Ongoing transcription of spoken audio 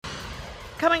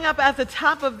Coming up at the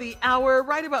top of the hour,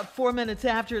 right about 4 minutes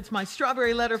after, it's my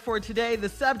strawberry letter for today. The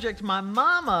subject, my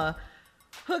mama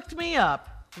hooked me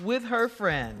up with her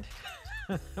friend.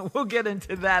 We'll get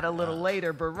into that a little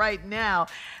later, but right now,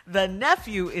 the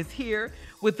nephew is here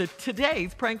with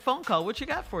today's prank phone call. What you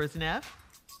got for us, Neff?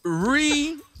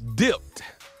 Re-dipped.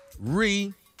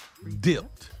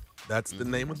 Re-dipped. That's the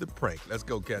name of the prank. Let's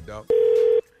go, Cat Dog.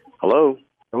 Hello.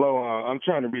 Hello, I'm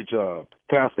trying to reach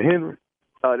Pastor Henry.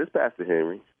 This is Pastor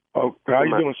Henry. Oh, how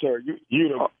you doing, sir? You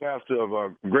the pastor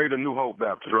of Greater New Hope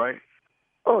Baptist, right?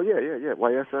 Oh, yeah.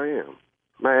 Why, yes, I am.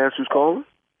 May I ask who's calling?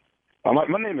 My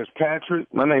name is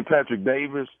Patrick. My name is Patrick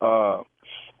Davis. How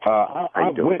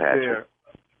you doing, went Patrick? there.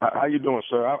 How you doing,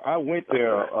 sir? I went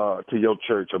there to your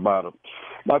church about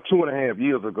 2.5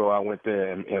 years ago. I went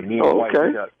there, and me and my wife,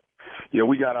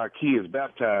 we got our kids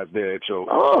baptized there at your.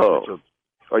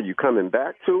 Are you coming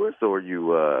back to us, or are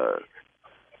you?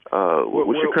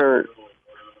 What's your current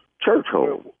church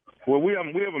home? Well, we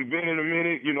haven't been in a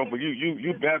minute, but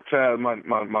you baptized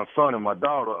my son and my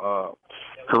daughter,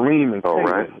 Kareem and Caitlin. All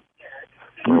right.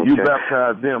 You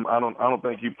baptized them. I don't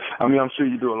think you. I mean, I'm sure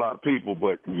you do a lot of people,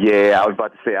 but yeah, I was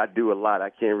about to say I do a lot.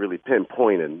 I can't really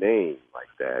pinpoint a name like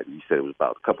that. You said it was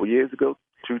about a couple years ago,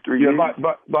 2-3 years. Yeah,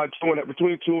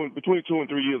 between 2 and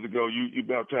 3 years ago, you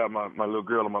baptized my little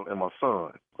girl and my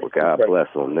son. Well, God bless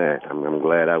on that. I'm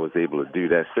glad I was able to do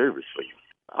that service for you.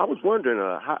 I was wondering,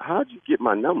 how'd you get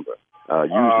my number?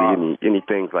 Usually, any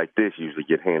things like this usually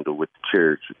get handled with the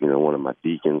church. One of my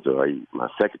deacons or my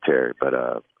secretary.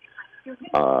 But did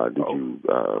you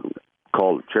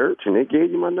call the church and they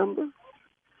gave you my number?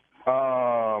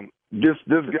 This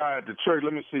guy at the church.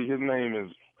 Let me see. His name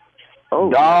is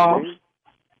Dobbs.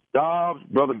 Dobbs,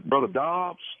 brother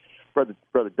Dobbs.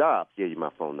 Brother Dobbs gave you my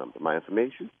phone number, my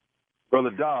information. Brother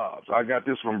Dobbs. I got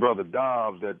this from Brother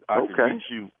Dobbs that I could reach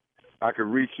you. I could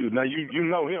reach you. Now you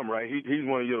know him, right? He's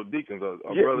one of your deacons, brothers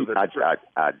at the church.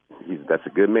 That's a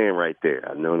good man right there.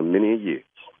 I've known him many a year.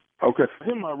 Okay.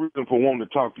 Here's my reason for wanting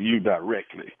to talk to you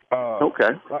directly. Okay.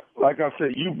 Like I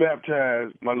said, you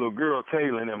baptized my little girl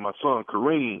Kaylin and my son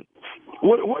Kareem.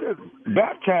 What is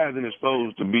baptizing is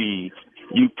supposed to be?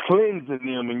 You cleansing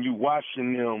them and you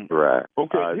washing them. Right.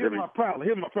 Okay, here's my problem.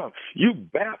 You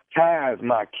baptize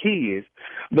my kids,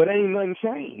 but ain't nothing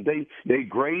changed. They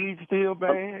grades still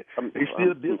bad. They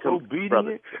still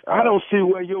disobedient. I don't see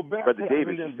where your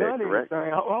baptizing has done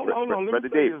anything. Hold on, let me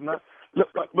say this now. Look,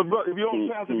 but brother, if you don't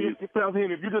Pastor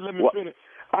Henry, if you just let me finish,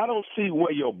 I don't see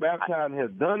where your baptizing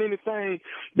has done anything.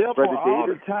 Therefore, all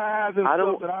the tithes and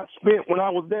stuff that I spent when I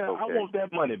was there, I want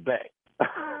that money back.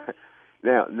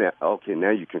 Now,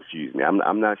 you confuse me.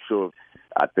 I'm not sure.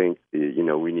 I think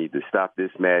we need to stop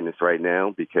this madness right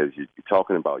now because you're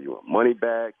talking about your money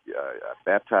back.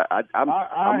 Baptize. I'm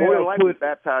more than likely to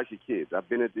baptize your kids. I've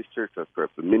been at this church for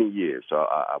many years, so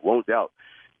I won't doubt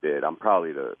that I'm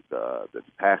probably the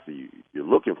pastor you're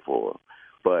looking for.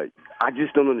 But I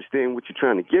just don't understand what you're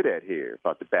trying to get at here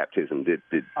about the baptism.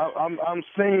 I'm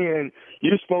saying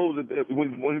you're supposed to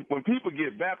when people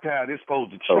get baptized, they're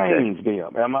supposed to change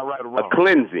them. Am I right or wrong? A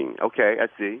cleansing. Okay, I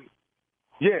see.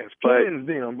 Yes, cleanse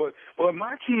them. But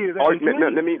my kids. Let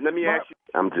me ask you.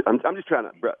 I'm just trying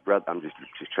to, brother. I'm just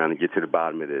trying to get to the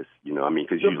bottom of this.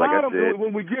 Because like I said,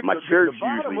 my church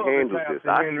usually handles this.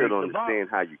 I still don't understand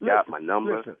how you got my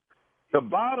number. Listen, the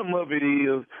bottom of it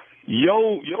is.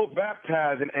 Your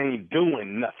baptizing ain't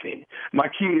doing nothing. My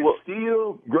kids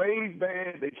still grades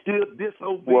bad. They still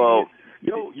disobedient. Well,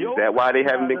 is that why they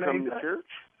haven't been coming to church?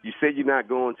 You said you're not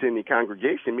going to any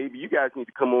congregation. Maybe you guys need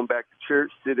to come on back to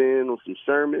church, sit in on some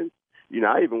sermons.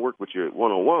 I even work with you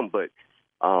one-on-one, but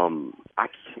I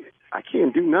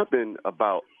can't do nothing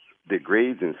about the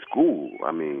grades in school.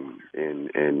 I mean, and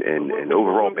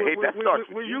overall behavior. That starts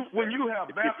when you have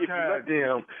baptized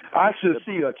them, I should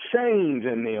see a change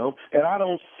in them, and I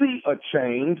don't see a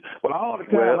change. But all the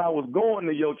time I was going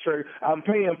to your church, I'm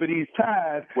paying for these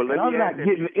tithes, and I'm not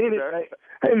getting anything.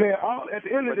 Hey man, at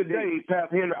the end of the day,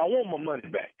 Pastor Henry, I want my money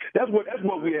back. That's what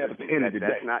we have at the end of the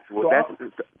day.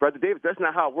 Brother Davis. That's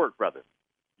not how it works, brother.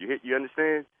 You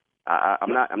understand?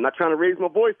 I'm not trying to raise my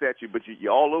voice at you, but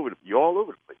you're all over the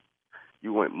place.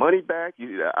 You want money back?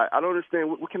 I don't understand.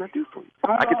 What can I do for you?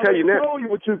 I can tell you now. I tell you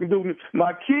what you can do.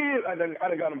 My kids, I done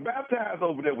got them baptized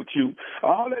over there with you.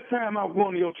 All that time I was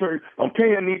going to your church, I'm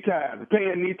paying these tithes,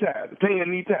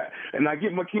 and I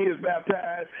get my kids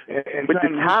baptized. But the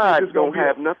tithes don't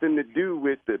have nothing to do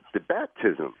with the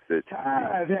baptism. The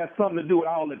tithes have something to do with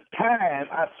all the time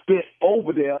I spent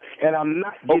over there, and I'm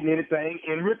not getting anything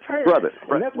in return. Brother,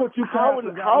 and that's what you how in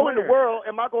the world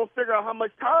am I going to figure out how much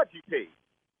tithes you paid?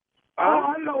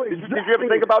 I know exactly. Did you ever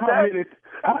think about that?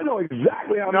 I know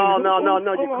exactly how No.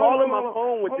 many. You're calling my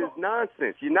phone with this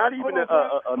nonsense. You're not even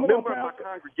a member of my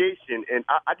congregation, and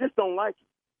I just don't like it.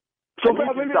 So,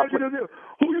 Pastor, let me ask you this.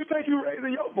 Who you think you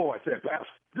raising your voice at, Pastor?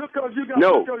 Just because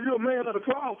you're a man of the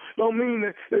cloud don't mean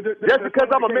that just because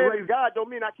I'm a man of God don't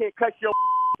mean I can't cuss your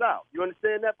out. You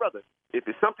understand that, brother? If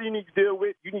it's something you need to deal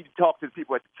with, you need to talk to the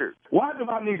people at the church. Why do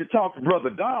I need to talk to Brother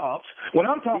Dobbs when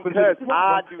I'm talking because to the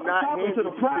problem? I'm talking to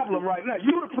the problem right now.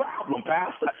 You're the problem,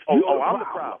 Pastor. I'm the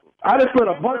problem. I just spent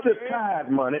a bunch of tithe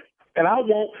money, and I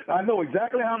know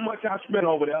exactly how much I spent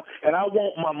over there, and I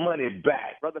want my money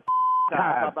back. Brother,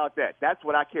 how about that? That's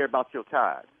what I care about your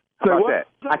tithe. How about that?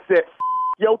 I said,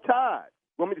 your tithe.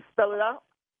 Want me to spell it out?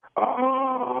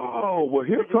 Oh, well,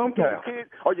 here comes Pastor.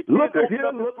 Or your kids look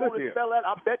here. Spell that.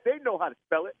 I bet they know how to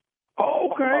spell it.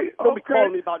 Okay. Don't be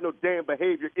calling me about no damn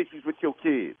behavior issues with your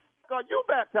kids. God, you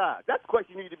baptized. That's the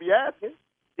question you need to be asking.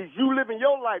 Is you living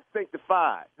your life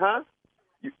sanctified, huh?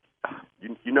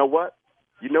 You know what?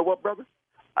 You know what, brother?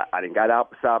 I done got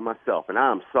out beside myself, and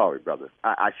I'm sorry, brother.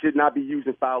 I should not be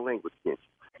using foul language against you.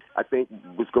 I think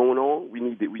what's going on, we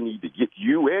need to get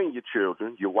you and your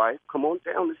children, your wife, come on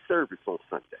down to service on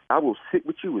Sunday. I will sit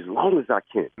with you as long as I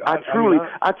can. I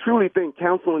truly think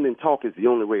counseling and talk is the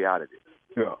only way out of this.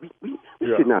 Yeah. We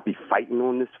should not be fighting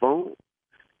on this phone.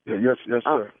 Yeah, yes,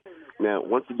 sir. Now,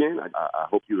 once again, I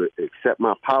hope you accept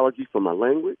my apology for my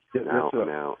language. Yes, sir.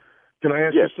 Now, can I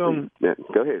ask you something? Yeah,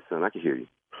 go ahead, son. I can hear you.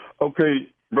 Okay.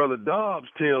 Brother Dobbs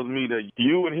tells me that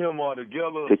you and him are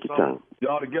together. Take your time.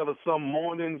 Y'all together some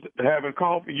mornings having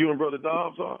coffee. You and Brother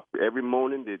Dobbs are every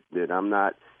morning that I'm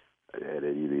not at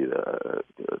either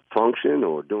a function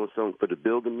or doing something for the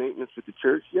building maintenance with the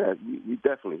church. Yeah, we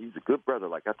definitely. He's a good brother.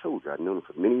 Like I told you, I've known him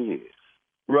for many years.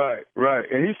 Right.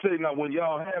 And he said now when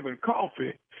y'all having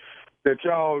coffee, that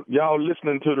y'all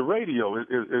listening to the radio. Is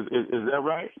that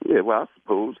right? Yeah. Well, I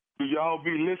suppose. Do y'all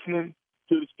be listening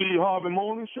to the Steve Harvey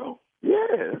Morning Show?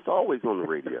 Yeah, it's always on the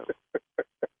radio.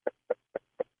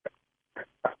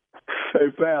 Hey,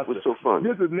 Pastor. What's so funny?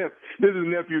 This is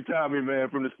Nephew Tommy, man,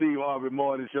 from the Steve Harvey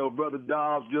Morning Show. Brother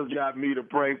Dobbs just got me to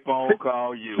prank phone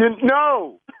call you.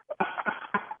 No!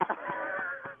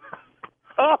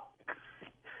 Oh!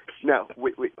 Now,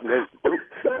 wait.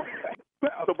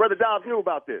 So Brother Dobbs knew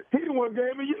about this. He the one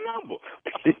gave me your number.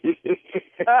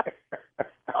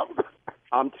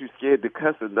 I'm too scared to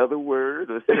cuss another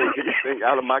word or say anything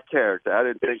out of my character. I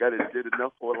didn't think I did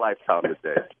enough for a lifetime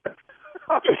today.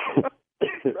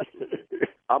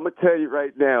 I'm gonna tell you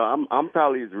right now, I'm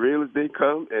probably as real as they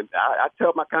come, and I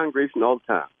tell my congregation all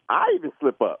the time. I even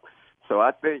slip up, so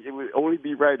I think it would only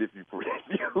be right if you play.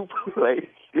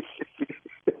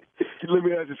 Let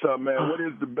me ask you something, man. What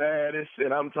is the baddest?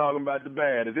 And I'm talking about the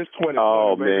baddest. It's 20.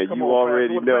 Oh, man, you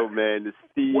already know, man. The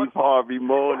Steve Harvey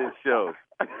Morning Show.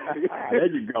 There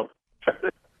you go.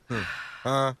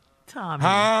 Tommy.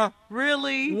 Huh?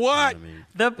 Really? What?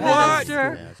 The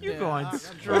pastor? You're going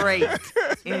straight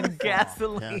in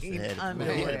gasoline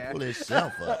underwear. Pull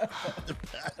himself up.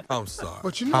 I'm sorry.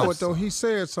 But you know what, though? He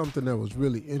said something that was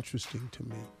really interesting to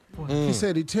me. He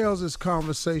said he tells this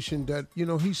conversation that,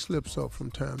 he slips up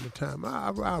from time to time.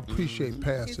 I appreciate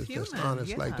pastors that's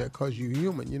honest like that because you're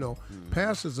human.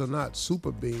 Pastors are not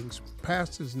super beings.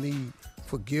 Pastors need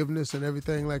forgiveness and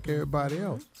everything like everybody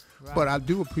else. Right. But I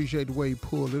do appreciate the way he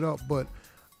pulled it up. But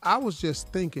I was just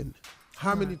thinking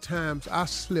how many times I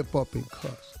slip up and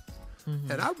cuss.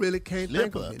 Mm-hmm. And I really can't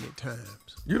think of any times.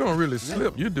 You don't really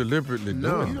slip. You deliberately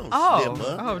do it. You don't slip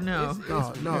up. Oh, no.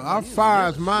 No. I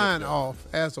fires mine off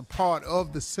as a part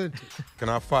of the sentence. Can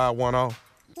I fire one off?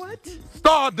 What?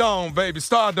 Stardome, baby.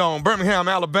 Stardome. Birmingham,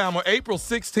 Alabama, April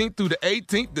 16th through the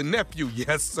 18th. The nephew.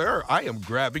 Yes, sir. I am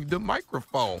grabbing the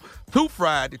microphone. 2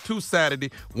 Friday, 2 Saturday,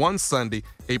 1 Sunday,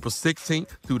 April 16th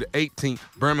through the 18th.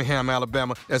 Birmingham,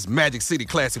 Alabama. That's Magic City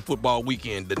Classic Football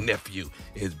Weekend. The nephew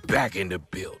is back in the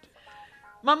building.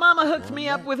 My mama hooked me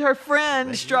up with her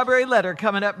friend. Strawberry Letter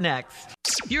coming up next.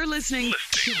 You're listening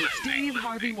to the Steve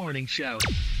Harvey Morning Show.